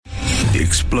The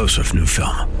explosive new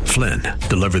film, Flynn,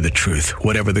 deliver the truth,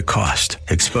 whatever the cost,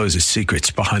 exposes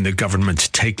secrets behind the government's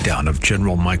takedown of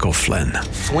General Michael Flynn.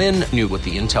 Flynn knew what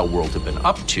the intel world had been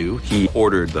up to. He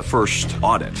ordered the first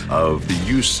audit of the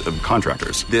use of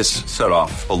contractors. This set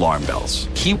off alarm bells.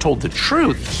 He told the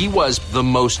truth. He was the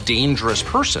most dangerous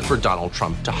person for Donald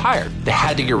Trump to hire. They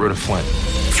had to get rid of Flynn.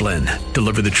 Flynn,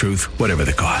 deliver the truth, whatever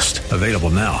the cost. Available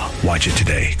now. Watch it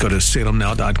today. Go to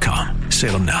salemnow.com.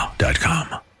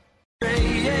 salemnow.com.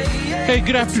 Hey,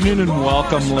 good afternoon and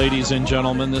welcome, ladies and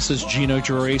gentlemen. This is Gino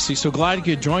Geraci. So glad you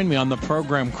could join me on the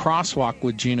program Crosswalk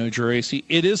with Gino Geraci.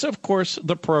 It is, of course,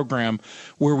 the program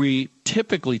where we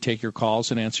typically take your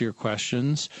calls and answer your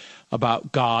questions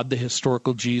about God, the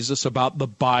historical Jesus, about the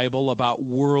Bible, about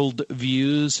world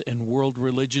views and world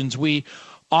religions. We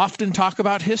often talk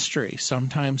about history.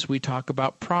 Sometimes we talk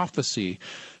about prophecy.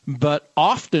 But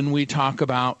often we talk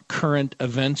about current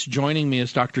events. Joining me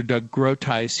is Dr. Doug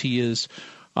Groothuis. He is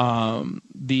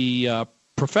the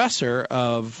professor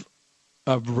of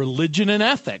religion and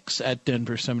ethics at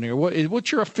Denver Seminary.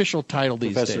 What's your official title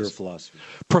these days?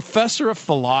 Professor of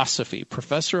philosophy.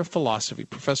 Professor of philosophy. Professor of philosophy.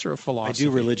 Professor of philosophy. I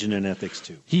do religion and ethics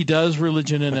too. He does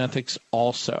religion and ethics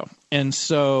also. And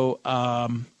so,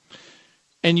 and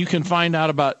you can find out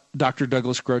about Dr.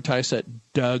 Douglas Groothuis at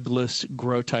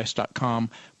douglasgroothuis.com.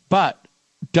 But,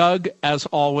 Doug, as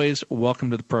always,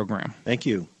 welcome to the program. Thank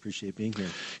you. Appreciate being here.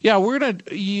 Yeah,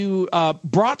 you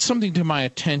brought something to my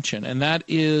attention, and that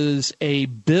is a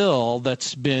bill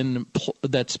that's being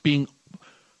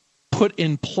put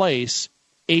in place,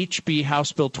 HB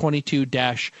House Bill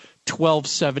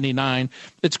 22-1279.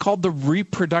 It's called the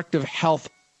Reproductive Health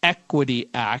Equity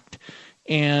Act,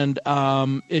 and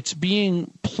it's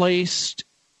being placed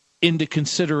into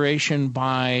consideration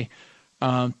by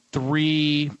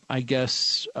three, I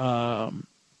guess,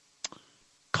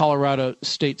 Colorado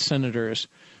state senators.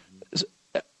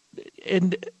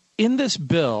 And in this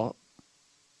bill,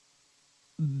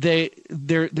 there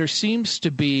seems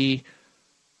to be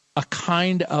a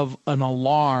kind of an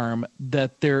alarm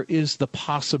that there is the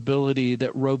possibility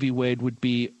that Roe v. Wade would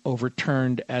be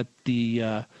overturned at the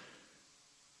at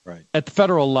the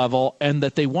federal level, and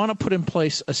that they want to put in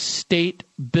place a state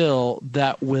bill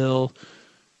that will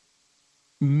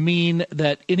mean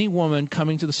that any woman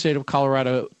coming to the state of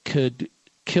Colorado could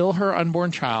kill her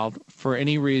unborn child for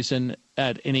any reason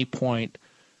at any point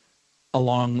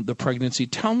along the pregnancy.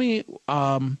 Tell me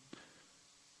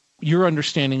your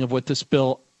understanding of what this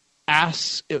bill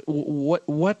asks.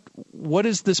 What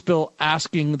is this bill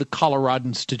asking the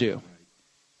Coloradans to do?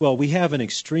 Well, we have an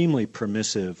extremely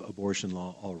permissive abortion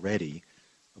law already.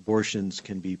 Abortions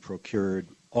can be procured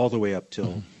all the way up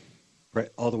till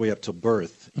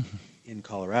birth. In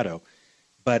Colorado.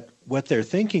 But what they're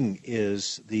thinking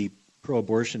is, the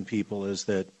pro-abortion people, is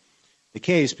that the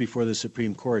case before the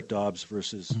Supreme Court, Dobbs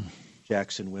versus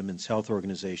Jackson Women's Health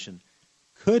Organization,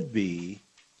 could be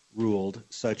ruled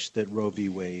such that Roe v.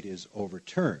 Wade is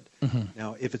overturned.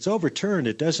 Now, if it's overturned,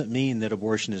 it doesn't mean that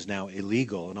abortion is now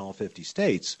illegal in all 50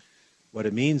 states. What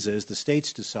it means is the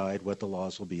states decide what the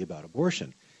laws will be about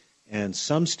abortion. And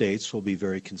some states will be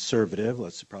very conservative,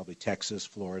 let's say probably Texas,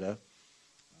 Florida,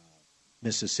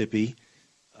 Mississippi.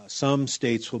 Some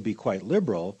states will be quite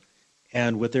liberal,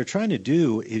 and what they're trying to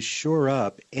do is shore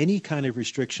up any kind of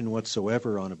restriction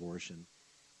whatsoever on abortion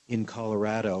in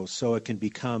Colorado so it can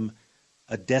become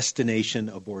a destination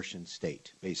abortion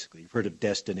state, basically. You've heard of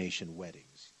destination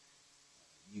weddings.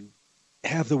 You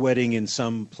have the wedding in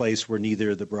some place where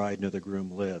neither the bride nor the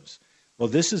groom lives. Well,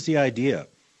 this is the idea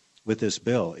with this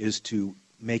bill, is to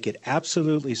make it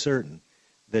absolutely certain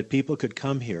that people could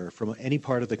come here from any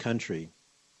part of the country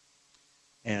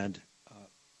and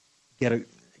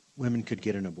women could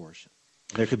get an abortion.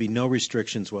 There could be no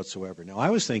restrictions whatsoever. Now, I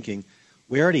was thinking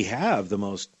we already have the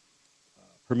most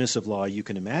permissive law you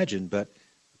can imagine, but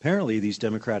apparently these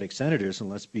Democratic senators, and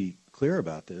let's be clear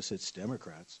about this, it's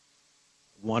Democrats,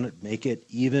 want to make it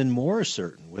even more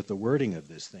certain with the wording of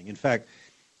this thing. In fact,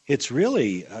 it's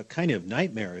really kind of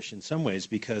nightmarish in some ways,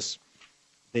 because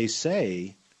they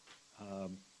say,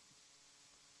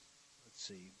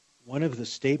 one of the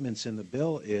statements in the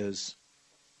bill is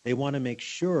they want to make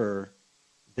sure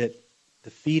that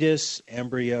the fetus,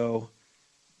 embryo,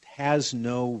 has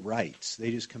no rights.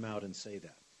 They just come out and say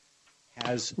that.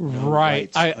 Has no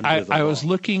rights under the law. I was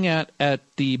looking at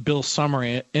the bill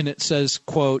summary, and it says,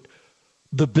 quote,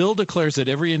 The bill declares that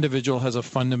every individual has a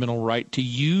fundamental right to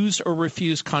use or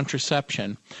refuse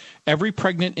contraception. Every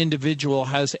pregnant individual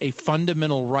has a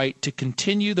fundamental right to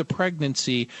continue the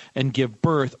pregnancy and give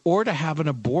birth, or to have an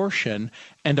abortion,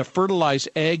 and a fertilized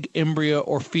egg, embryo,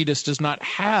 or fetus does not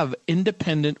have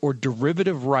independent or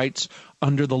derivative rights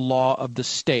under the law of the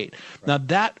state. Right.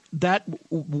 Now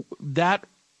that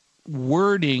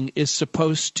wording is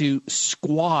supposed to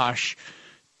squash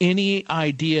any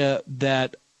idea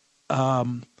that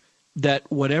that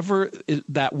whatever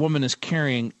that woman is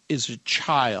carrying is a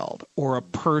child or a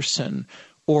person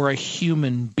or a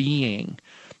human being.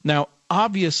 Now,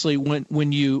 obviously,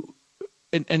 when you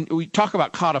and we talk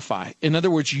about codify, in other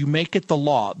words, you make it the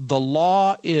law. The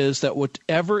law is that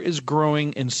whatever is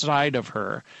growing inside of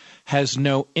her has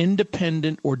no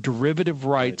independent or derivative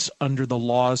rights under the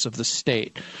laws of the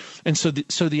state. And so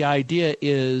the idea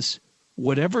is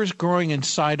whatever is growing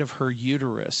inside of her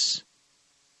uterus,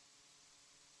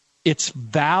 its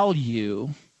value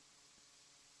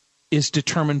is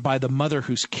determined by the mother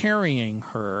who's carrying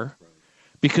her,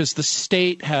 because the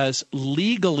state has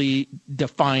legally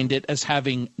defined it as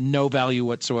having no value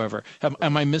whatsoever.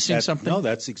 Am I missing something? No,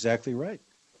 that's exactly right.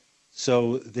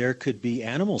 So there could be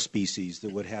animal species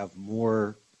that would have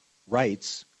more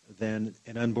rights than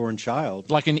an unborn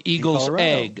child. Like an eagle's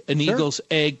egg. An eagle's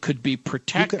egg could be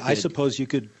protected. I suppose you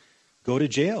could go to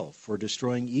jail for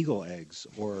destroying eagle eggs,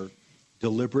 or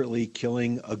deliberately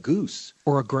killing a goose.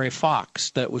 Or a gray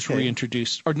fox that was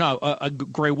reintroduced. Or no, a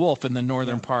gray wolf in the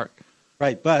northern part.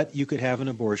 Right, but you could have an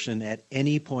abortion at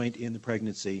any point in the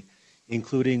pregnancy,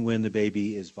 including when the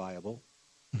baby is viable.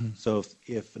 Mm-hmm. So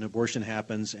if an abortion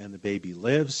happens and the baby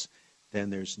lives,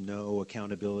 then there's no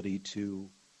accountability to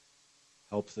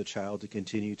help the child to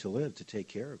continue to live, to take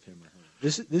care of him or her.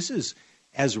 This is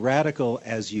as radical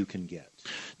as you can get.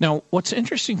 Now, what's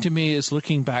interesting to me is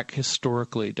looking back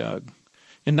historically, Doug.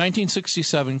 In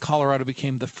 1967, Colorado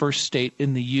became the first state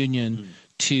in the union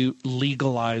to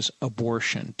legalize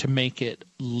abortion, to make it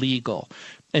legal.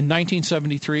 In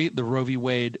 1973, the Roe v.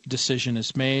 Wade decision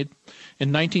is made.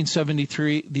 In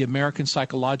 1973, the American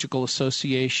Psychological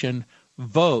Association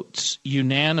votes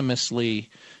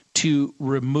unanimously to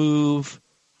remove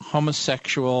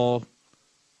homosexual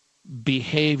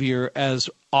behavior as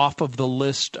off of the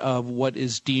list of what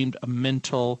is deemed a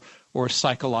mental or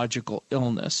psychological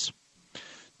illness.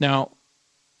 Now,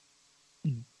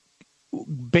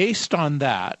 based on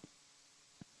that,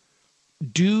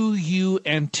 do you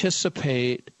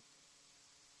anticipate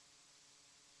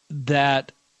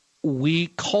that we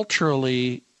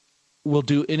culturally will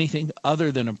do anything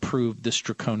other than approve this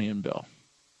draconian bill?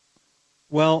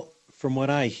 Well, from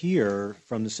what I hear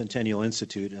from the Centennial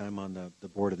Institute, and I'm on the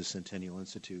board of the Centennial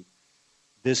Institute,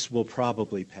 this will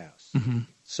probably pass. Mm-hmm.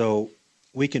 So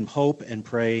we can hope and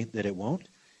pray that it won't.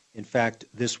 In fact,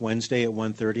 this Wednesday at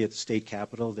 1:30 at the state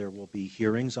capitol, there will be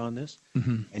hearings on this,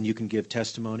 and you can give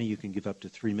testimony. You can give up to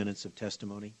 3 minutes of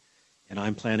testimony, and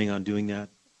I'm planning on doing that.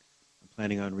 I'm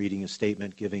planning on reading a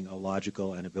statement, giving a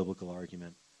logical and a biblical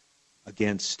argument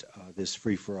against this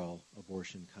free-for-all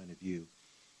abortion kind of view.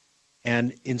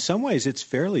 And in some ways, it's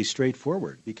fairly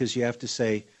straightforward, because you have to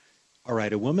say, all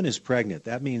right, a woman is pregnant.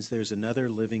 That means there's another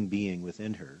living being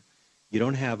within her. You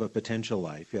don't have a potential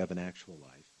life. You have an actual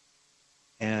life.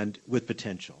 And with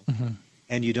potential,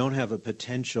 and you don't have a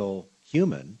potential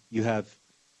human, you have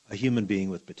a human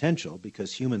being with potential,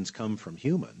 because humans come from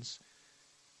humans.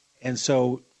 And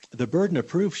so the burden of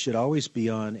proof should always be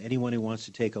on anyone who wants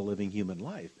to take a living human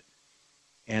life.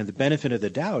 And the benefit of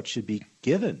the doubt should be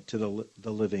given to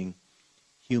the living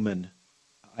human,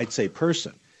 I'd say,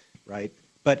 person, right?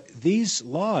 But these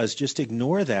laws just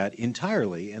ignore that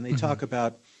entirely, and they talk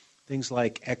about things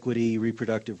like equity,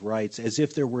 reproductive rights, as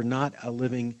if there were not a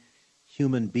living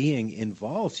human being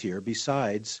involved here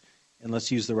besides, and let's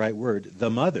use the right word, the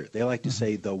mother. They like to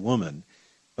say the woman,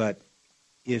 but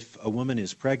if a woman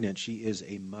is pregnant, she is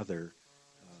a mother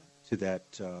to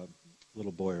that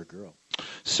little boy or girl.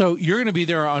 So you're going to be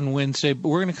there on Wednesday, but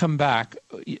we're going to come back.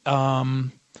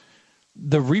 The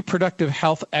Reproductive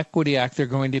Health Equity Act, they're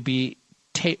going to be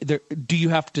do you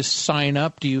have to sign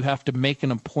up? Do you have to make an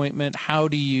appointment? How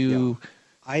do you? Yeah.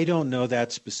 I don't know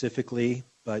that specifically,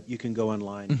 but you can go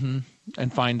online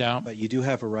and find out. But you do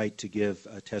have a right to give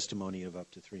a testimony of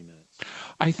up to 3 minutes.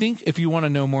 I think if you want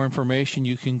to know more information,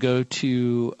 you can go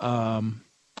to,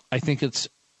 I think it's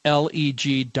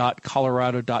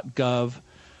leg.colorado.gov,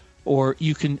 or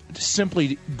you can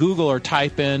simply Google or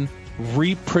type in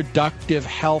Reproductive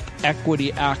Health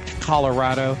Equity Act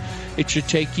Colorado. It should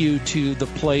take you to the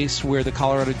place where the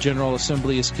Colorado General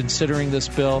Assembly is considering this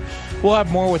bill. We'll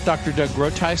have more with Dr. Doug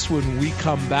Groteis when we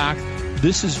come back.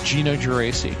 This is Gino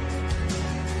Geraci.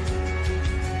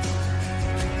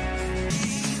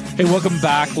 Hey, welcome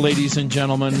back, ladies and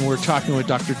gentlemen. We're talking with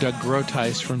Dr. Doug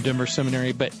Groothuis from Denver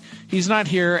Seminary, but he's not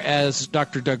here as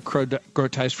Dr. Doug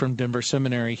Groothuis from Denver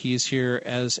Seminary. He's here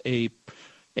as a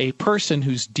person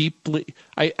who's deeply,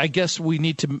 I guess we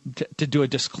need to do a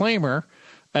disclaimer,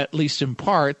 at least in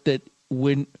part, that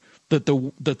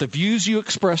the views you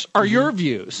express are your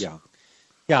views. Yeah,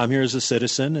 I'm here as a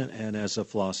citizen and as a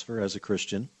philosopher, as a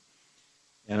Christian.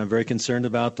 And I'm very concerned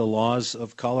about the laws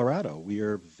of Colorado. We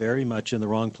are very much in the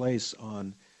wrong place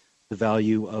on the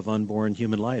value of unborn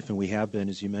human life, and we have been,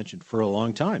 as you mentioned, for a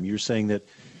long time. You're saying that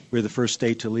we're the first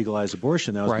state to legalize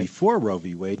abortion. That was before Roe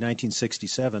v. Wade,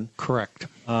 1967. Correct.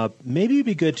 Maybe it'd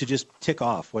be good to just tick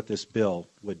off what this bill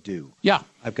would do. Yeah.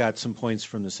 I've got some points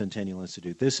from the Centennial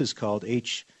Institute. This is called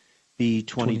HB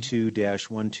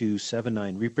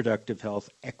 22-1279, Reproductive Health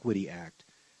Equity Act.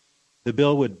 The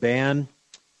bill would ban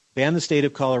the state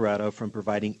of Colorado from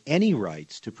providing any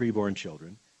rights to preborn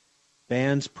children,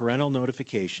 bans parental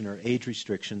notification or age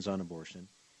restrictions on abortion,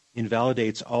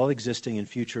 invalidates all existing and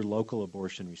future local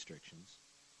abortion restrictions,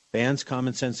 bans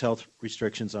common sense health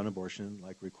restrictions on abortion,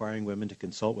 like requiring women to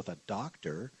consult with a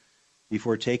doctor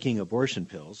before taking abortion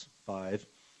pills. 5,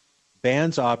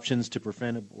 bans options to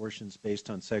prevent abortions based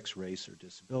on sex, race, or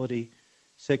disability.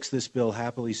 6, this bill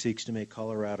happily seeks to make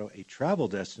Colorado a travel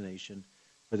destination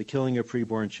for the killing of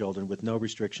preborn children with no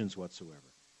restrictions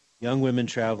whatsoever. Young women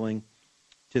traveling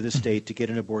to the state to get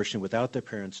an abortion without their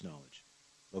parents' knowledge.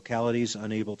 Localities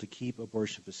unable to keep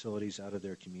abortion facilities out of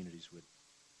their communities would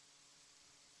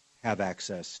have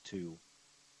access to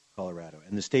Colorado.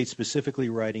 And the state specifically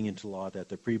writing into law that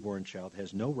the preborn child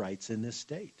has no rights in this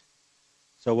state.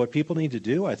 So what people need to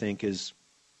do, I think, is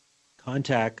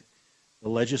contact the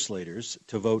legislators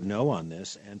to vote no on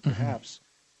this and perhaps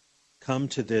come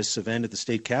to this event at the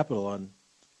state capitol on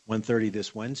 1:30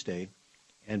 this Wednesday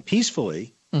and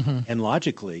peacefully and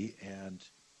logically and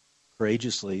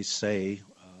courageously say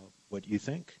what you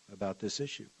think about this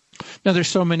issue. Now, there's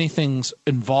so many things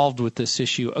involved with this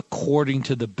issue according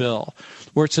to the bill,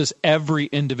 where it says every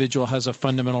individual has a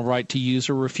fundamental right to use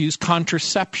or refuse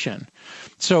contraception.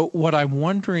 So what I'm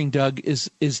wondering, Doug, is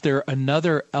there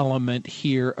another element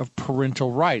here of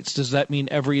parental rights? Does that mean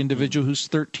every individual who's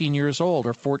 13 years old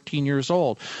or 14 years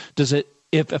old? Does it,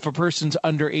 if a person's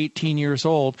under 18 years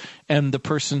old and the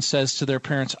person says to their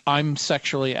parents, I'm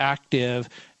sexually active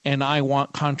and I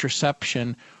want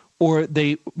contraception, or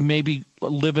they maybe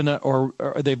live in or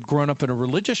they've grown up in a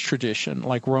religious tradition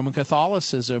like Roman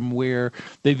Catholicism where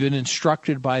they've been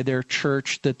instructed by their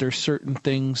church that there's certain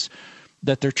things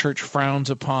that their church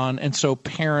frowns upon. And so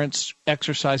parents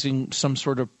exercising some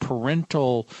sort of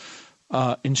parental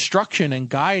instruction and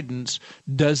guidance,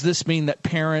 does this mean that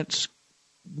parents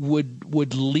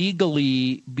would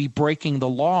legally be breaking the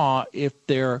law if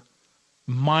their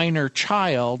minor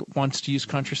child wants to use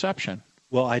contraception?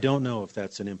 Well, I don't know if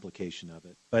that's an implication of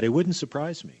it, but it wouldn't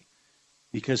surprise me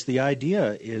because the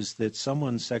idea is that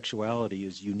someone's sexuality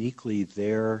is uniquely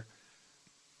their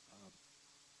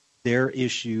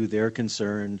issue, their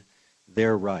concern,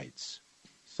 their rights.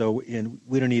 So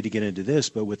we don't need to get into this,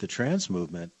 but with the trans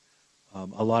movement,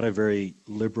 a lot of very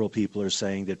liberal people are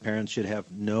saying that parents should have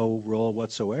no role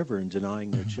whatsoever in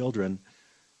denying their children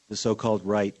the so-called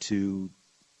right to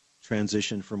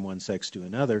transition from one sex to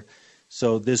another.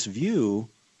 So this view,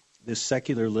 this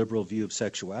secular liberal view of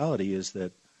sexuality is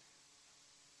that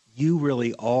you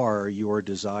really are your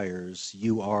desires,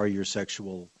 you are your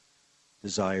sexual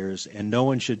desires, and no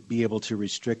one should be able to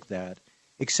restrict that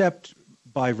except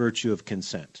by virtue of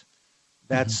consent.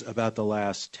 That's about the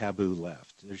last taboo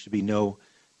left. There should be no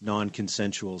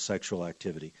non-consensual sexual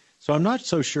activity. So I'm not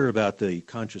so sure about the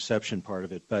contraception part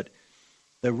of it, but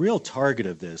the real target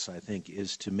of this, I think,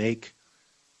 is to make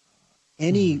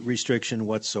any restriction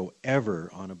whatsoever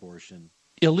on abortion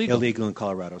illegal in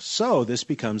Colorado. So this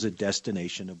becomes a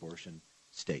destination abortion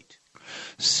state.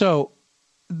 So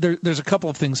there's a couple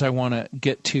of things I want to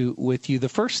get to with you. The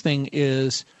first thing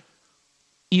is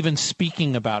even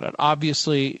speaking about it.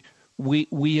 Obviously,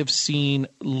 we have seen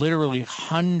literally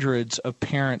hundreds of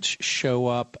parents show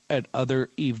up at other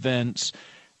events,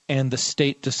 and the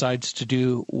state decides to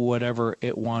do whatever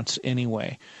it wants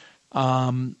anyway.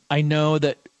 I know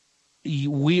that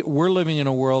we're living in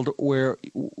a world where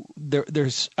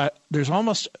there's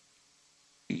almost,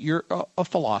 you're a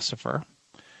philosopher.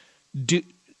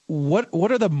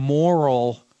 What are the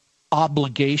moral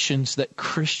obligations that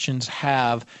Christians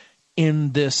have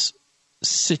in this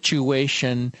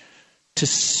situation to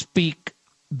speak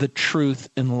the truth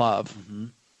in love?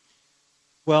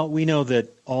 Well, we know that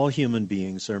all human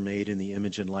beings are made in the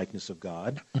image and likeness of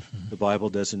God. The Bible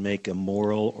doesn't make a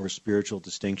moral or spiritual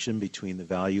distinction between the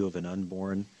value of an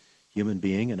unborn human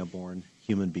being and a born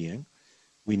human being.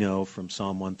 We know from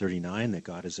Psalm 139 that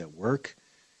God is at work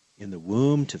in the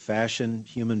womb to fashion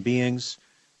human beings.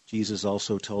 Jesus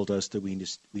also told us that we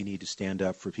need to stand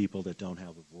up for people that don't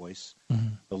have a voice,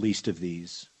 the least of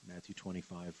these, Matthew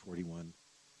 25:41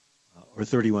 or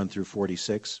 31 through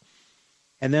 46.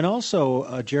 And then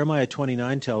also Jeremiah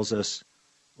 29 tells us,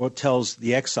 or tells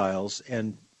the exiles,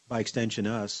 and by extension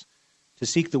us, to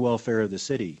seek the welfare of the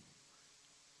city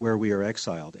where we are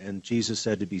exiled. And Jesus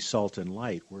said to be salt and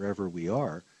light wherever we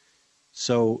are.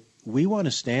 So we want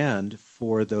to stand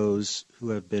for those who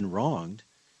have been wronged,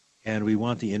 and we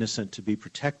want the innocent to be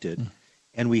protected.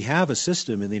 And we have a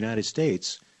system in the United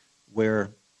States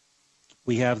where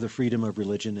we have the freedom of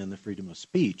religion and the freedom of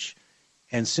speech.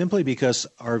 And simply because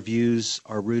our views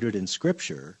are rooted in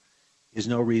Scripture is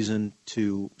no reason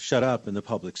to shut up in the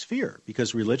public sphere,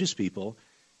 because religious people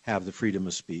have the freedom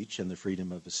of speech and the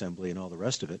freedom of assembly and all the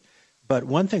rest of it. But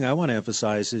one thing I want to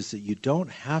emphasize is that you don't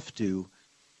have to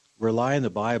rely on the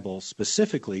Bible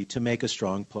specifically to make a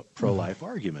strong pro-life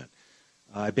argument.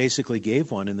 I basically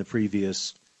gave one in the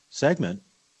previous segment,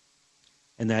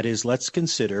 and that is, let's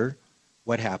consider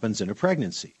what happens in a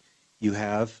pregnancy. You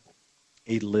have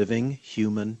a living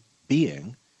human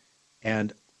being,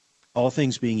 and all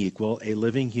things being equal, a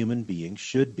living human being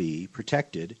should be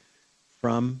protected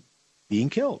from being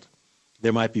killed.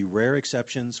 There might be rare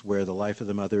exceptions where the life of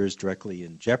the mother is directly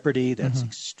in jeopardy. That's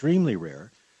extremely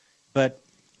rare. But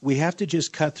we have to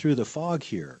just cut through the fog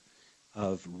here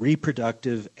of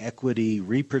reproductive equity,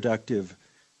 reproductive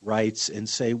rights, and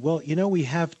say, well, you know, we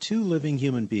have two living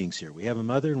human beings here. We have a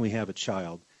mother and we have a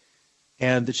child.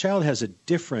 And the child has a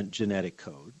different genetic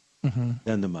code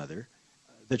than the mother.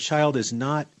 The child is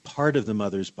not part of the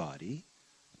mother's body.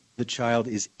 The child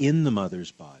is in the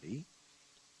mother's body.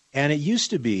 And it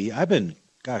used to be, I've been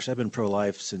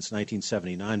pro-life since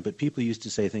 1979, but people used to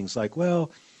say things like,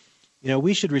 well, you know,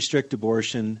 we should restrict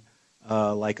abortion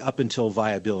like up until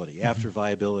viability. After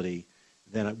viability,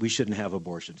 then we shouldn't have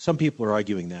abortion. Some people are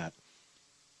arguing that.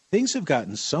 Things have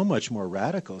gotten so much more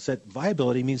radical that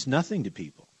viability means nothing to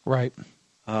people. Right.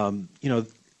 You know,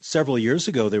 several years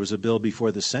ago, there was a bill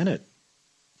before the Senate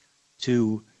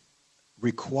to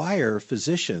require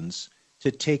physicians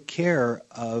to take care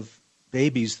of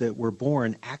babies that were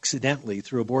born accidentally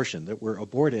through abortion, that were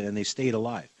aborted and they stayed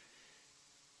alive.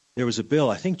 There was a bill,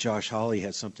 I think Josh Hawley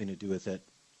had something to do with it,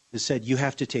 that said you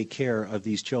have to take care of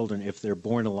these children if they're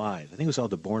born alive. I think it was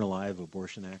called the Born Alive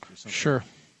Abortion Act or something. Sure.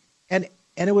 And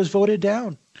it was voted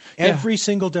down. Every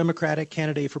single Democratic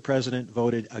candidate for president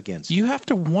voted against it. You have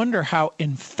to wonder how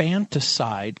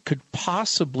infanticide could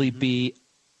possibly be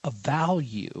a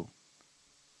value.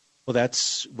 Well,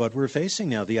 that's what we're facing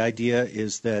now. The idea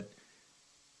is that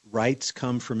rights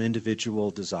come from individual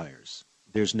desires.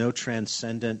 There's no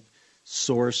transcendent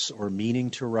source or meaning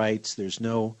to rights. There's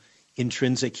no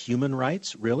intrinsic human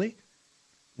rights, really.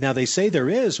 Now, they say there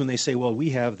is when they say, well,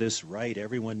 we have this right.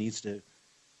 Everyone needs to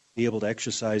be able to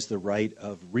exercise the right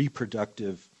of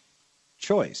reproductive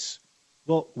choice.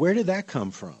 Well, where did that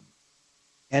come from?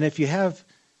 And if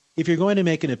you're going to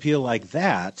make an appeal like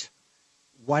that,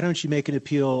 why don't you make an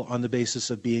appeal on the basis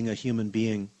of being a human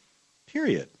being,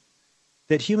 period?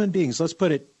 That human beings, let's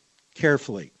put it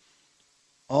carefully,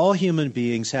 all human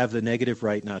beings have the negative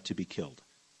right not to be killed.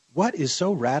 What is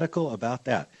so radical about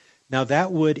that? Now,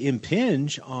 that would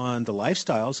impinge on the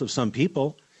lifestyles of some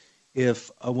people. If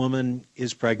a woman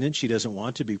is pregnant, she doesn't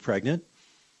want to be pregnant,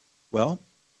 well,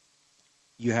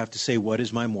 you have to say, what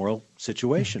is my moral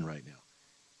situation right now?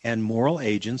 And moral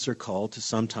agents are called to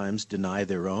sometimes deny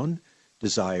their own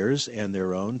desires and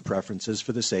their own preferences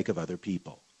for the sake of other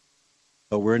people.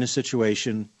 But we're in a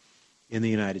situation in the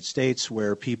United States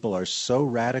where people are so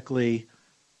radically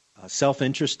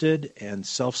self-interested and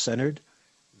self-centered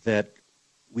that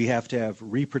we have to have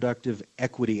Reproductive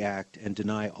Equity Act and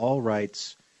deny all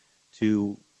rights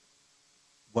to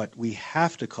what we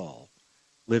have to call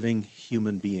living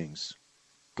human beings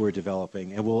who are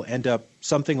developing and will end up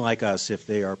something like us if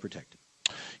they are protected.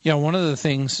 Yeah, one of the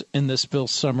things in this bill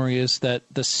summary is that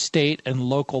the state and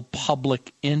local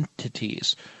public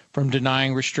entities, from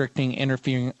denying, restricting,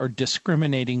 interfering, or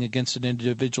discriminating against an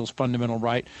individual's fundamental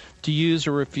right to use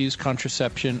or refuse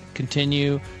contraception,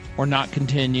 continue or not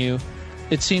continue.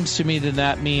 It seems to me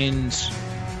that means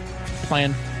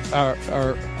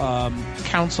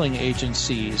counseling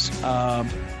agencies,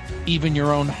 even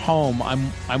your own home. I'm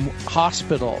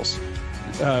hospitals.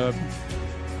 The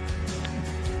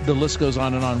list goes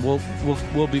on and on.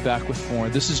 We'll be back with more.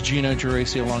 This is Gino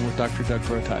Geraci along with Dr. Doug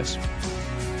Groothuis.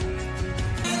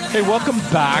 Hey, welcome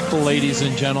back, ladies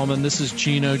and gentlemen. This is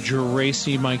Gino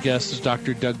Geraci. My guest is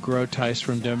Dr. Doug Groothuis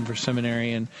from Denver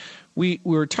Seminary, and we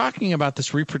were talking about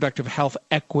this Reproductive Health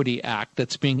Equity Act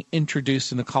that's being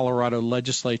introduced in the Colorado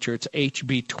legislature. It's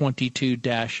HB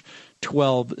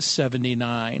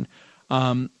 22-1279.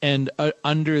 And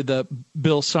under the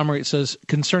bill summary, it says,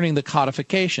 concerning the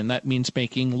codification, that means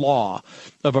making law,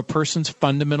 of a person's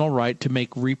fundamental right to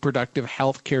make reproductive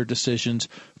health care decisions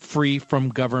free from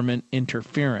government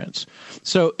interference.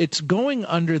 So it's going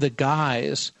under the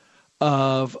guise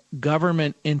of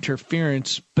government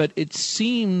interference, but it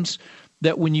seems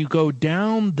that when you go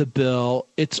down the bill,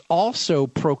 it also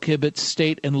prohibits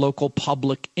state and local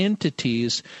public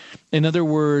entities. In other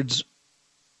words,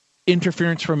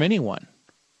 interference from anyone,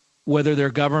 whether they're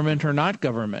government or not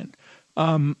government.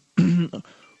 What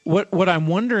I'm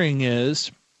wondering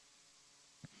is,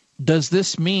 does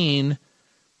this mean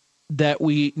that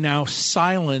we now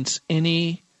silence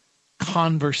any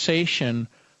conversation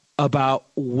about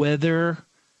whether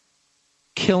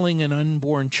killing an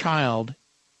unborn child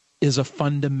is a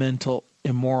fundamental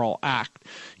immoral act?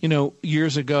 You know,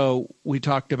 years ago, we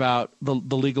talked about the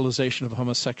legalization of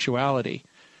homosexuality.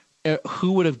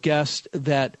 Who would have guessed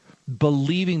that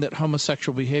believing that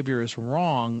homosexual behavior is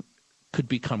wrong could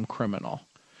become criminal?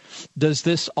 Does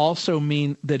this also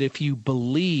mean that if you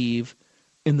believe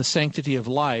in the sanctity of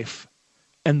life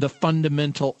and the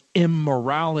fundamental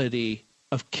immorality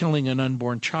of killing an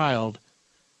unborn child,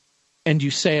 and you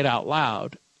say it out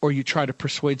loud, or you try to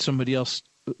persuade somebody else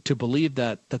to believe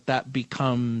that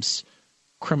becomes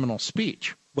criminal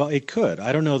speech? Well, it could.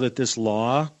 I don't know that this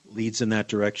law leads in that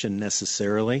direction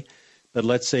necessarily, but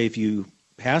let's say if you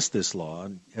pass this law,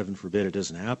 and heaven forbid it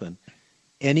doesn't happen,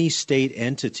 any state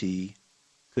entity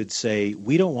could say,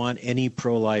 we don't want any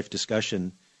pro-life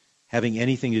discussion having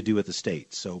anything to do with the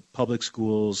state. So public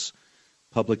schools,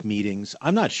 public meetings.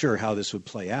 I'm not sure how this would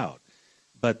play out,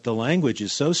 but the language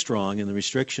is so strong and the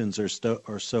restrictions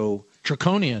are so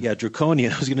draconian. Yeah,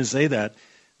 draconian. I was going to say that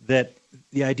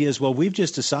the idea is, well, we've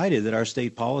just decided that our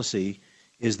state policy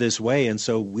is this way, and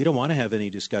so we don't want to have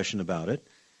any discussion about it,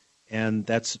 and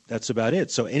that's about it.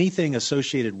 So anything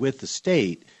associated with the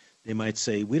state, they might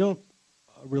say, we don't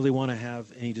really want to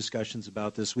have any discussions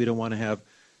about this. We don't want to have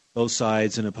both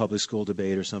sides in a public school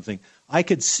debate or something. I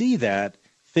could see that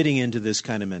fitting into this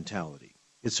kind of mentality.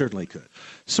 It certainly could.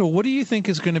 So what do you think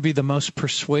is going to be the most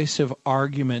persuasive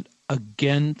argument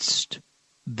against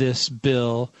this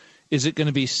bill? Is it going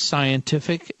to be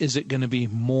scientific? Is it going to be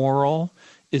moral?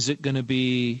 Is it going to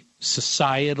be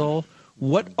societal?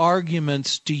 What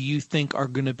arguments do you think are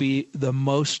going to be the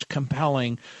most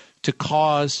compelling to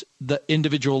cause the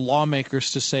individual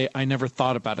lawmakers to say, I never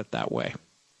thought about it that way?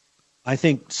 I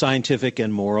think scientific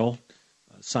and moral.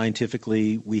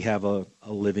 Scientifically, we have a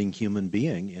living human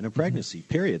being in a pregnancy,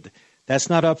 period. That's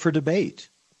not up for debate.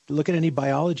 Look at any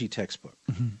biology textbook.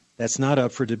 That's not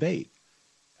up for debate.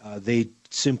 They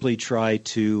simply try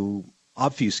to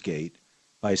obfuscate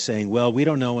by saying, well, we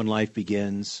don't know when life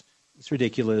begins. It's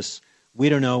ridiculous. We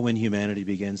don't know when humanity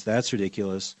begins. That's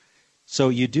ridiculous. So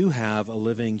you do have a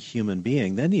living human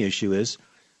being. Then the issue is,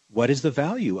 what is the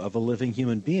value of a living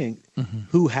human being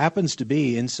who happens to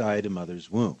be inside a mother's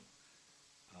womb?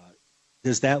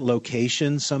 Does that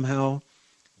location somehow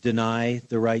deny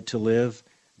the right to live?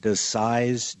 Does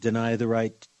size deny the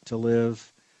right to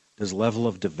live? Does level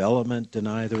of development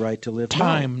deny the right to live?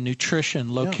 Time,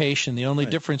 nutrition, location. The only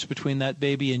difference between that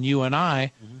baby and you and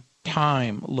I,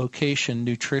 time, location,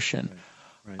 nutrition.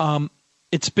 Right.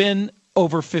 It's been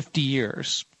over 50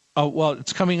 years. Well,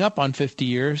 it's coming up on 50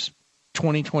 years,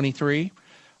 2023,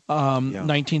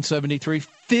 1973.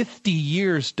 50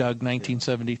 years, Doug,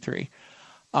 1973.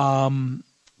 Roe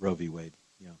v. Wade,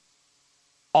 yeah.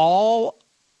 All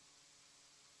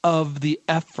of the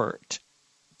effort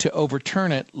to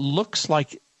overturn it looks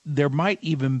like there might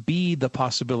even be the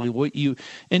possibility, what you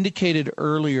indicated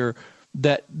earlier,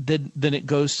 that then it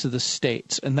goes to the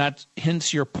states. And that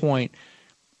hence your point.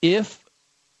 If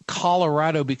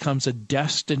Colorado becomes a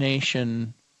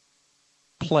destination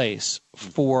place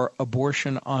for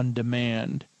abortion on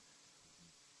demand,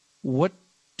 what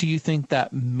do you think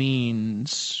that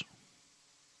means?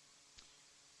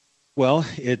 Well,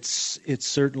 it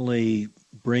certainly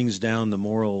brings down the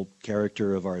moral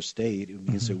character of our state. It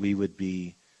means that we would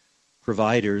be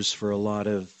providers for a lot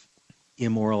of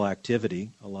immoral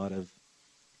activity, a lot of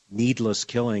needless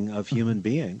killing of human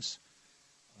beings.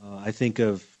 I think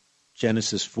of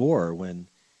Genesis 4 when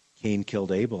Cain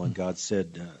killed Abel and God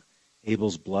said,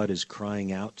 Abel's blood is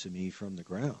crying out to me from the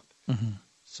ground.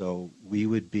 So we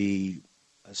would be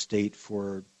a state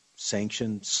for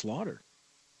sanctioned slaughter.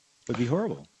 It would be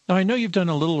horrible. Now, I know you've done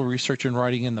a little research and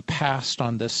writing in the past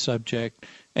on this subject,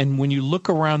 and when you look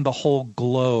around the whole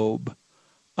globe,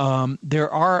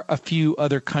 There are a few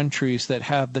other countries that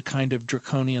have the kind of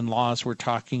draconian laws we're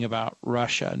talking about: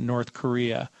 Russia, North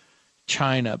Korea,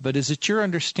 China. But is it your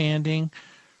understanding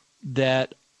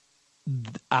that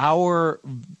our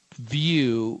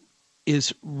view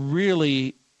is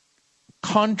really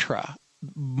contra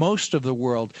most of the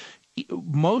world?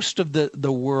 Most of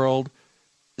the world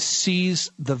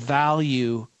sees the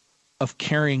value of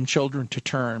carrying children to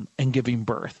term and giving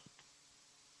birth.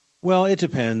 Well, it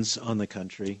depends on the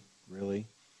country, really.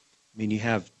 I mean, you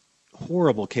have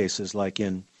horrible cases like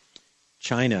in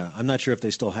China. I'm not sure if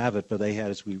they still have it, but they had,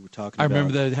 as we were talking about. I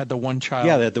remember they had the one child.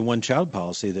 Yeah, they had the one child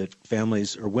policy that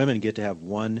families or women get to have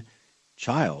one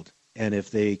child. And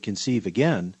if they conceive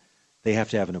again, they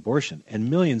have to have an abortion. And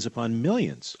millions upon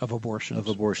millions of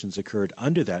abortions occurred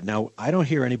under that. Now, I don't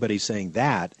hear anybody saying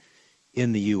that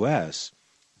in the U.S.,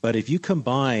 but if you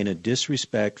combine a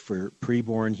disrespect for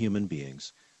preborn human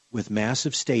beings with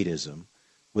massive statism,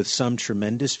 with some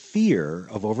tremendous fear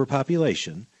of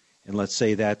overpopulation, and let's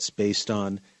say that's based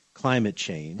on climate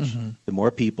change, the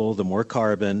more people, the more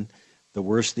carbon, the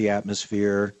worse the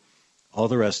atmosphere, all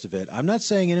the rest of it. I'm not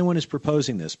saying anyone is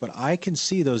proposing this, but I can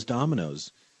see those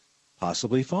dominoes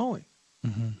possibly falling.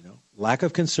 Lack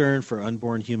of concern for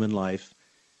unborn human life,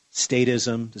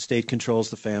 statism, the state controls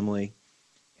the family,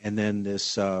 and then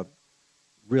this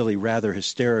really rather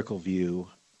hysterical view,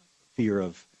 fear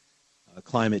of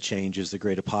climate change is the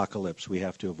great apocalypse we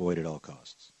have to avoid at all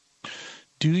costs.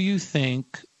 Do you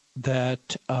think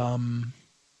that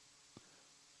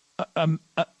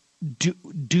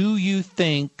do you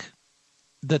think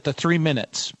that the 3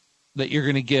 minutes that you're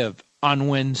going to give on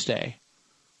Wednesday,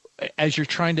 as you're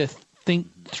trying to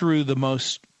think through the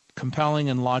most compelling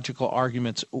and logical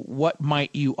arguments, what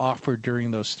might you offer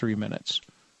during those 3 minutes?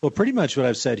 Well, pretty much what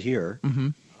I've said here.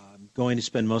 I'm going to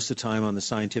spend most of the time on the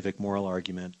scientific moral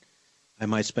argument. I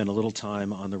might spend a little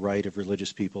time on the right of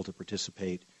religious people to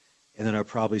participate, and then I'll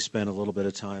probably spend a little bit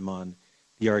of time on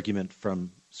the argument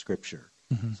from Scripture.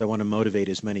 So I want to motivate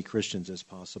as many Christians as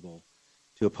possible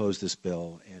to oppose this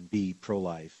bill and be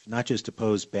pro-life, not just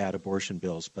oppose bad abortion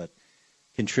bills, but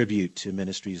contribute to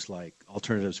ministries like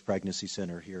Alternatives Pregnancy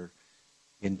Center here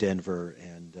in Denver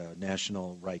and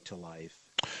National Right to Life,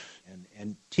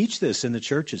 and teach this in the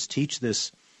churches, teach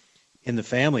this in the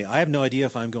family. I have no idea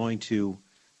if I'm going to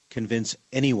convince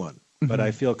anyone, but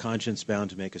I feel conscience bound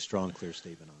to make a strong, clear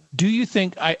statement on it. Do you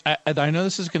think, I know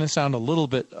this is going to sound a little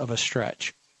bit of a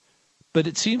stretch, but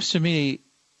it seems to me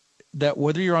that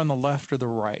whether you're on the left or the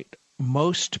right,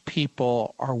 most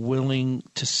people are willing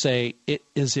to say it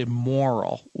is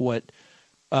immoral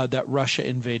that Russia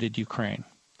invaded Ukraine.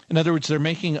 In other words, they're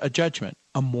making a judgment,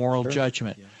 a moral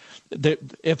judgment. Yeah. That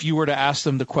if you were to ask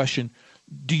them the question,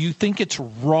 do you think it's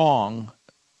wrong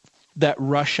that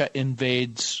Russia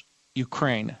invades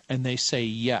Ukraine? And they say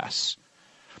yes.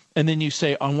 And then you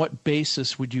say, on what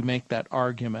basis would you make that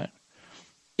argument?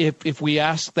 If we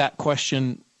ask that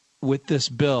question with this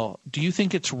bill, do you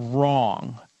think it's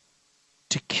wrong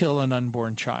to kill an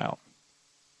unborn child?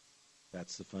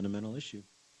 That's the fundamental issue.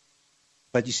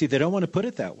 But you see, they don't want to put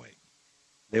it that way.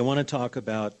 They want to talk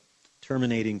about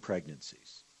terminating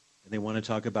pregnancies. And they want to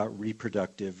talk about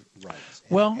reproductive rights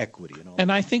and equity and all that.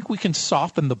 And I think we can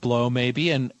soften the blow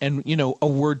maybe. And you know, a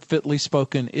word fitly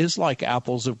spoken is like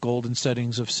apples of gold and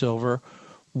settings of silver.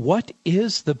 What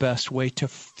is the best way to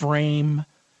frame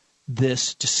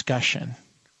this discussion?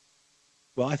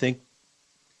 Well, I think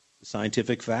the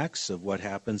scientific facts of what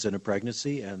happens in a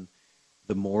pregnancy and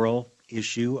the moral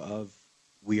issue of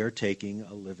we are taking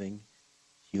a living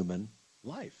human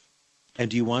life.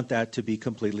 And do you want that to be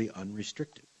completely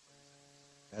unrestricted?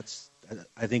 That's,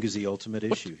 I think, is the ultimate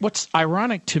issue. What's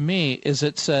ironic to me is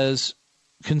it says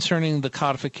concerning the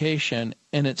codification,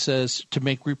 and it says to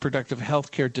make reproductive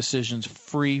health care decisions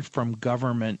free from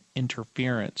government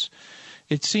interference.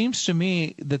 It seems to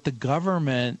me that the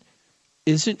government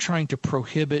isn't trying to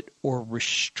prohibit or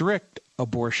restrict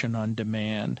abortion on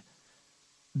demand,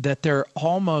 that they're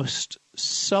almost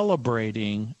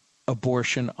celebrating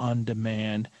abortion on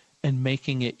demand and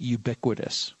making it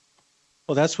ubiquitous.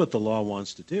 Well, that's what the law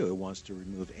wants to do. It wants to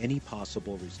remove any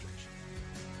possible restriction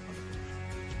on abortion.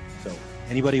 So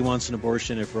anybody who wants an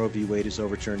abortion, if Roe v. Wade is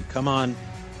overturned, come on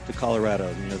to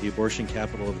Colorado, the abortion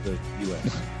capital of the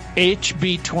U.S.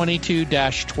 HB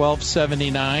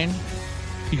 22-1279.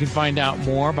 You can find out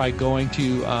more by going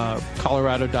to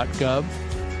colorado.gov.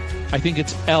 I think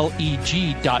it's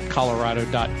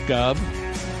leg.colorado.gov.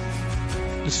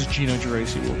 This is Gino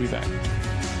Geraci. We'll be back.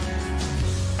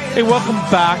 Hey, welcome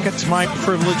back. It's my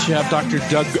privilege to have Dr.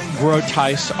 Doug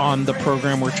Groothuis on the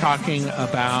program. We're talking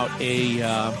about a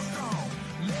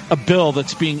a bill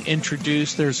that's being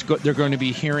introduced. They're going to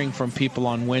be hearing from people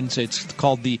on Wednesday. It's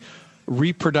called the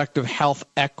Reproductive Health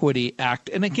Equity Act.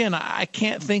 And again, I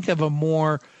can't think of a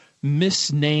more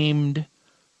misnamed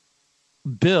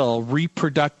bill,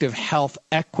 Reproductive Health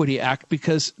Equity Act,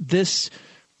 because this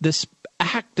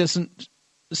act doesn't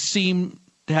seem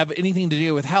to have anything to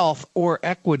do with health or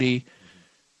equity.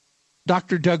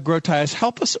 Dr. Doug Grotius,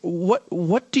 help us.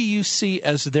 What do you see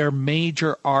as their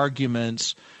major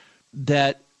arguments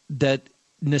that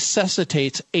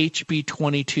necessitates HB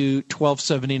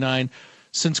 22-1279,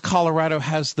 since Colorado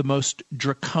has the most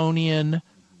draconian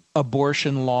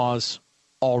abortion laws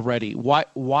already?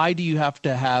 Why do you have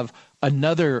to have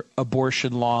another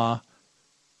abortion law?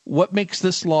 What makes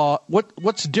this law?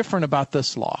 What's different about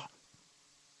this law?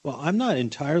 Well, I'm not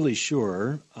entirely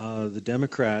sure. The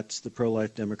Democrats, the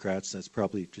pro-life Democrats, that's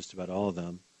probably just about all of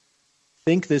them,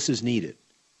 think this is needed.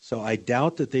 So I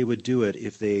doubt that they would do it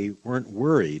if they weren't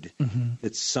worried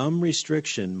that some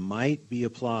restriction might be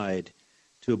applied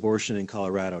to abortion in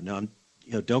Colorado. Now,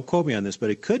 don't quote me on this, but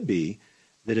it could be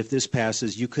that if this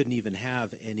passes, you couldn't even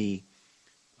have any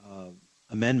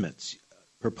amendments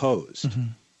proposed.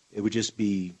 It would just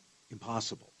be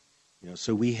impossible.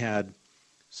 So we had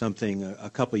something a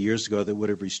couple of years ago that would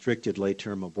have restricted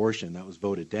late-term abortion. That was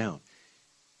voted down.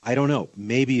 I don't know.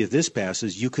 Maybe if this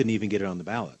passes, you couldn't even get it on the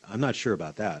ballot. I'm not sure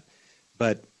about that.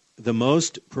 But the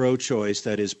most pro-choice,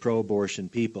 that is pro-abortion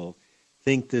people,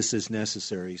 think this is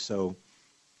necessary. So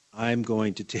I'm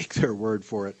going to take their word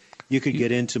for it. You could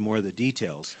get into more of the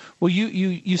details. Well,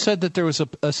 you said that there was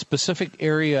a specific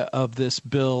area of this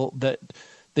bill that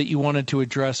you wanted to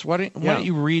address. Why don't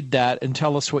you read that and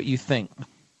tell us what you think?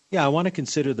 Yeah, I want to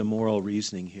consider the moral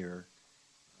reasoning here.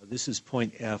 This is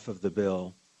point F of the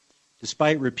bill.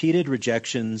 Despite repeated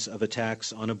rejections of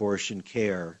attacks on abortion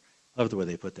care, I love the way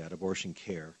they put that, abortion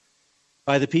care,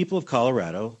 by the people of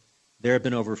Colorado, there have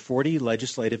been over 40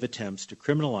 legislative attempts to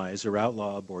criminalize or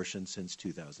outlaw abortion since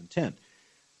 2010.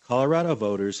 Colorado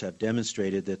voters have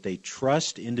demonstrated that they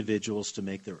trust individuals to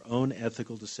make their own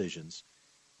ethical decisions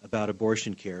about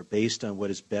abortion care based on what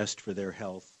is best for their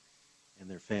health and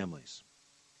their families.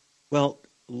 Well,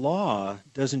 law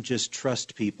doesn't just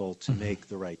trust people to make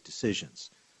the right decisions.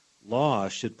 Law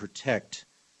should protect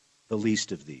the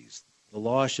least of these. The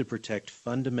law should protect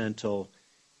fundamental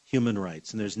human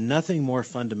rights. And there's nothing more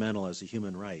fundamental as a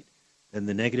human right than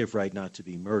the negative right not to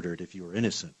be murdered if you are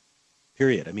innocent,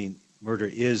 period. I mean, murder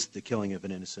is the killing of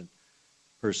an innocent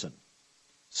person.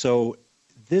 So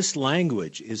this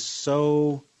language is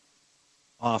so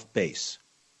off base.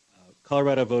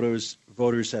 Colorado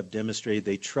voters have demonstrated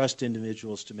they trust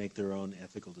individuals to make their own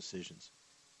ethical decisions.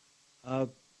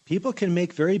 People can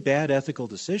make very bad ethical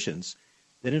decisions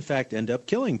that in fact end up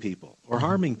killing people or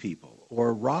harming people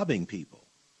or robbing people.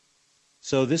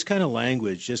 So this kind of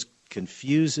language just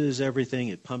confuses everything.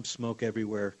 It pumps smoke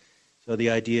everywhere. So the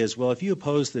idea is, well, if you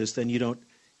oppose this, then you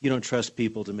don't trust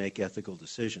people to make ethical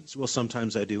decisions. Well,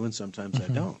 sometimes I do and sometimes I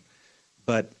don't.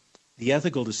 But the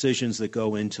ethical decisions that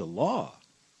go into law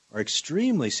are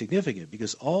extremely significant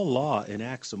because all law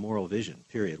enacts a moral vision,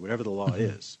 period, whatever the law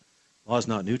is. Law is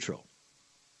not neutral.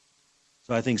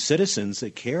 So I think citizens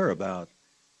that care about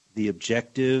the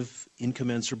objective,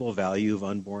 incommensurable value of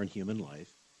unborn human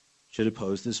life should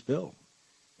oppose this bill.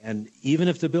 And even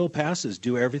if the bill passes,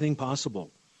 do everything possible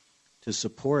to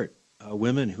support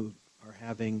women who are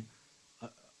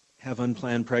have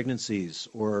unplanned pregnancies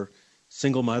or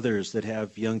single mothers that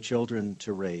have young children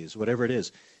to raise, whatever it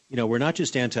is. We're not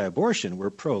just anti-abortion, we're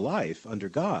pro-life under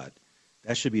God.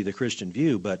 That should be the Christian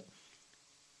view, but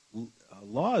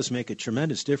laws make a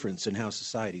tremendous difference in how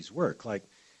societies work. Like,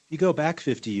 if you go back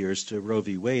 50 years to Roe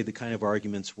v. Wade, the kind of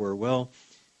arguments were, well,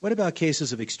 what about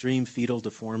cases of extreme fetal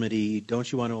deformity? Don't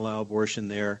you want to allow abortion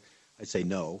there? I'd say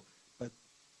no, but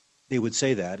they would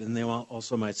say that. And they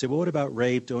also might say, well, what about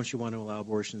rape? Don't you want to allow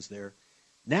abortions there?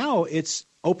 Now it's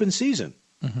open season.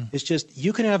 It's just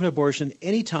you can have an abortion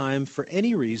anytime for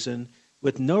any reason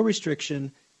with no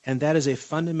restriction, and that is a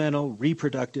fundamental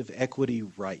reproductive equity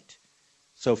right.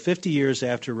 So 50 years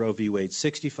after Roe v. Wade,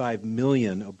 65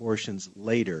 million abortions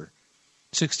later.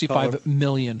 65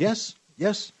 million. Yes.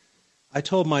 I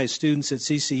told my students at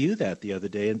CCU that the other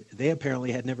day, and they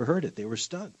apparently had never heard it. They were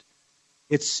stunned.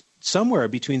 It's somewhere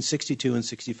between 62 and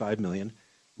 65 million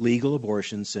legal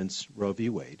abortions since Roe v.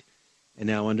 Wade. And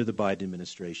now under the Biden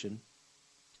administration,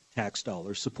 tax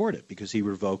dollars support it because he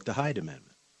revoked the Hyde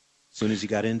Amendment as soon as he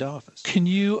got into office. Can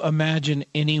you imagine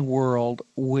any world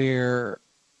where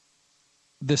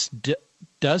this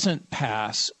doesn't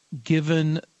pass,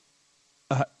 given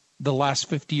the last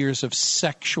 50 years of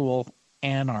sexual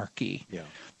anarchy? Yeah.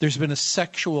 There's been a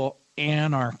sexual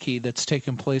anarchy that's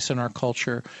taken place in our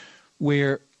culture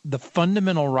where the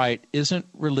fundamental right isn't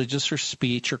religious or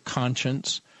speech or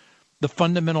conscience. The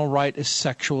fundamental right is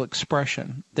sexual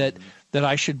expression, that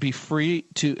I should be free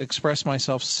to express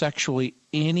myself sexually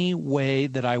any way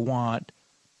that I want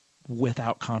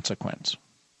without consequence.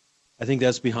 I think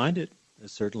that's behind it.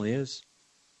 It certainly is.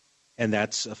 And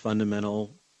that's a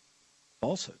fundamental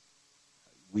falsehood.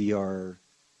 We are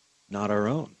not our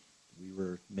own. We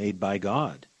were made by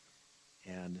God.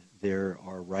 And there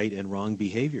are right and wrong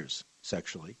behaviors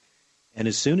sexually. And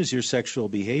as soon as your sexual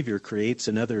behavior creates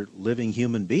another living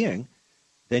human being,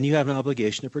 then you have an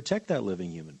obligation to protect that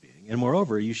living human being. And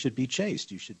moreover, you should be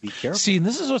chaste. You should be careful. See, and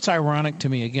this is what's ironic to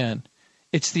me again.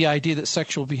 It's the idea that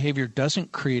sexual behavior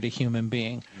doesn't create a human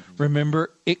being. Mm-hmm.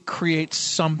 Remember, it creates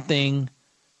something.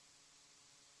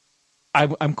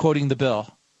 I'm quoting the bill.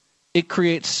 It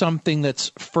creates something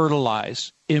that's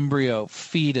fertilized, embryo,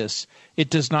 fetus. It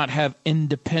does not have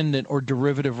independent or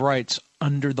derivative rights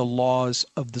under the laws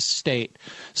of the state.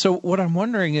 So what I'm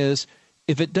wondering is,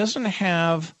 if it doesn't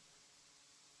have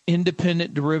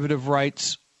independent derivative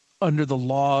rights under the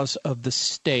laws of the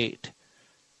state,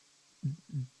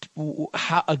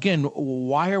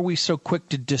 why are we so quick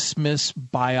to dismiss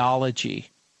biology,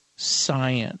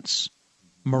 science,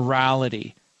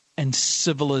 morality, and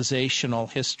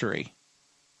civilizational history?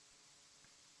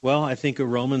 Well, I think of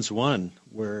Romans 1,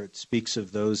 where it speaks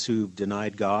of those who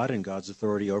denied God and God's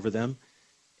authority over them,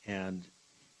 and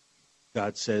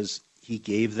God says he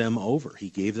gave them over. He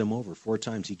gave them over. 4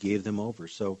 times he gave them over.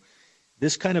 So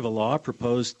this kind of a law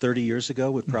proposed 30 years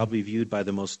ago would probably be viewed by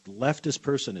the most leftist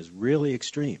person as really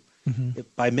extreme,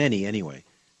 by many anyway.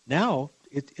 Now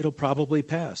it'll probably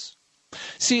pass.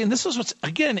 See, and this is what's,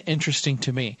 again, interesting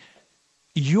to me.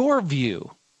 Your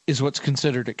view is what's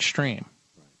considered extreme.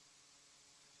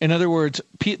 In other words,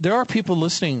 there are people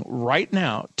listening right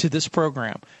now to this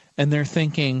program, and they're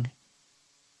thinking,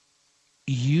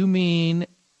 you mean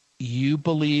you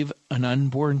believe an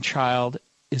unborn child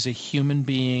is a human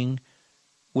being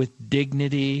with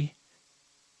dignity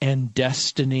and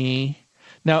destiny?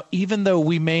 Now, even though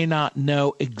we may not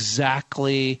know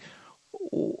exactly,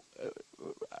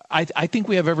 I think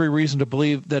we have every reason to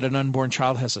believe that an unborn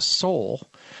child has a soul.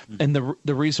 And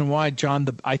the reason why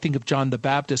I think of John the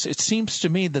Baptist, it seems to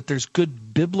me that there's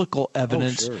good biblical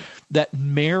evidence that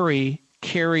Mary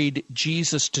carried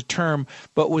Jesus to term.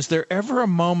 But was there ever a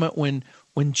moment when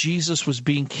Jesus was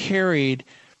being carried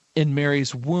in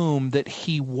Mary's womb that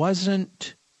he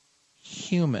wasn't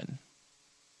human?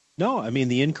 No, I mean,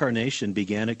 the incarnation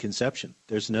began at conception.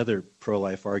 There's another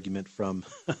pro-life argument from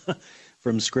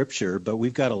from Scripture, but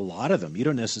we've got a lot of them. You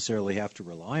don't necessarily have to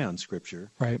rely on Scripture.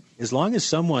 Right. As long as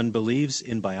someone believes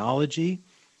in biology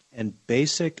and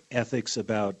basic ethics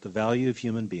about the value of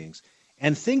human beings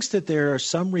and thinks that there are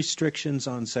some restrictions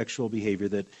on sexual behavior,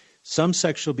 that some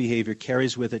sexual behavior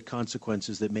carries with it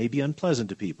consequences that may be unpleasant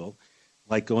to people,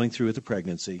 like going through with a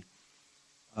pregnancy,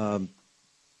 I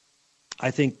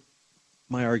think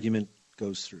my argument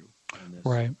goes through on this.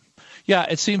 Right. Yeah,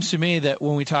 it seems to me that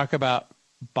when we talk about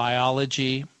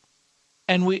biology,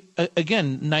 and we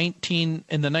again, in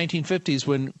the 1950s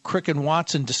when Crick and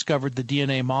Watson discovered the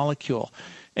DNA molecule,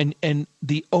 and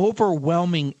the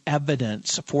overwhelming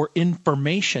evidence for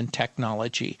information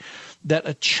technology that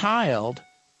a child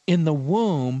in the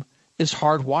womb is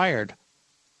hardwired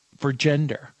for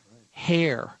gender,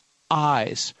 hair,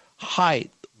 eyes,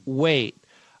 height, weight.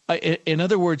 In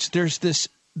other words, there's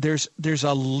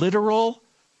a literal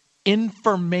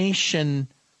information.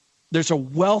 There's a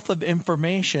wealth of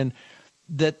information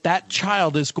that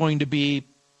child is going to be.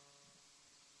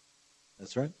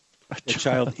 That's right. The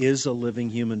child is a living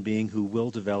human being who will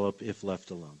develop if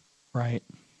left alone. Right.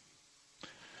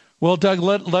 Well, Doug,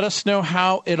 let us know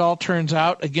how it all turns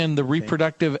out. Again, the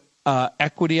Reproductive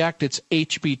Equity Act, it's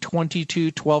HB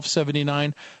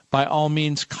 22-1279. By all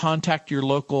means, contact your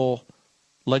local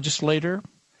legislator.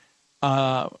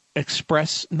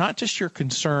 Express not just your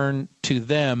concern to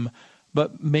them,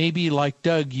 but maybe, like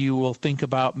Doug, you will think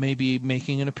about maybe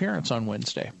making an appearance on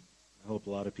Wednesday. I hope a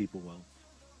lot of people will.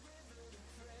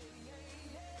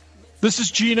 This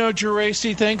is Gino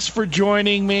Geraci. Thanks for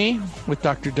joining me with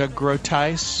Dr. Doug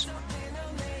Grotice.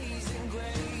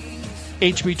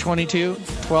 HB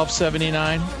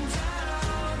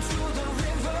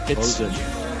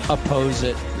 22-1279. Oppose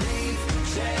it.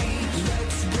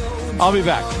 I'll be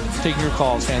back taking your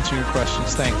calls, answering your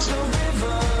questions. Thanks.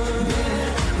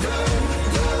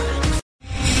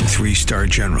 3-star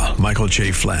general Michael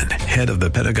J. Flynn, head of the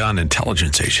Pentagon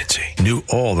Intelligence Agency, knew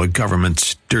all the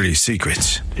government's dirty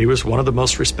secrets. He was one of the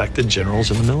most respected generals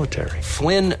in the military.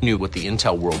 Flynn knew what the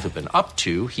intel world had been up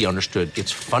to. He understood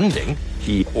its funding.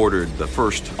 He ordered the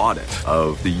first audit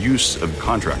of the use of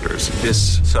contractors.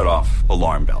 This set off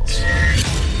alarm bells.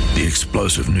 The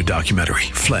explosive new documentary,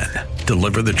 Flynn,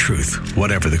 Deliver the Truth,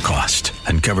 Whatever the Cost,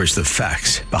 uncovers the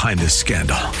facts behind this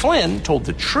scandal. Flynn told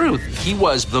the truth. He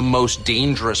was the most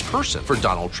dangerous person for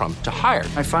Donald Trump to hire.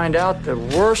 I find out the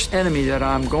worst enemy that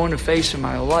I'm going to face in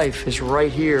my life is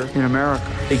right here in America.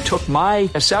 They took my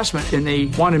assessment and they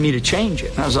wanted me to change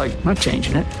it. And I was like, I'm not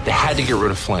changing it. They had to get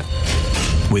rid of Flynn.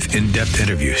 With in-depth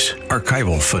interviews,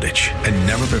 archival footage, and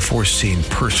never-before-seen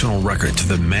personal records of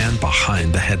the man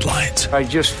behind the headlines. I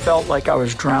just felt like I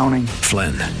was drowning.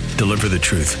 Flynn, Deliver the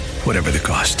Truth, Whatever the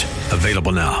Cost.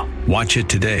 Available now. Watch it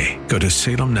today. Go to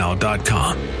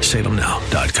salemnow.com.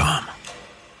 salemnow.com.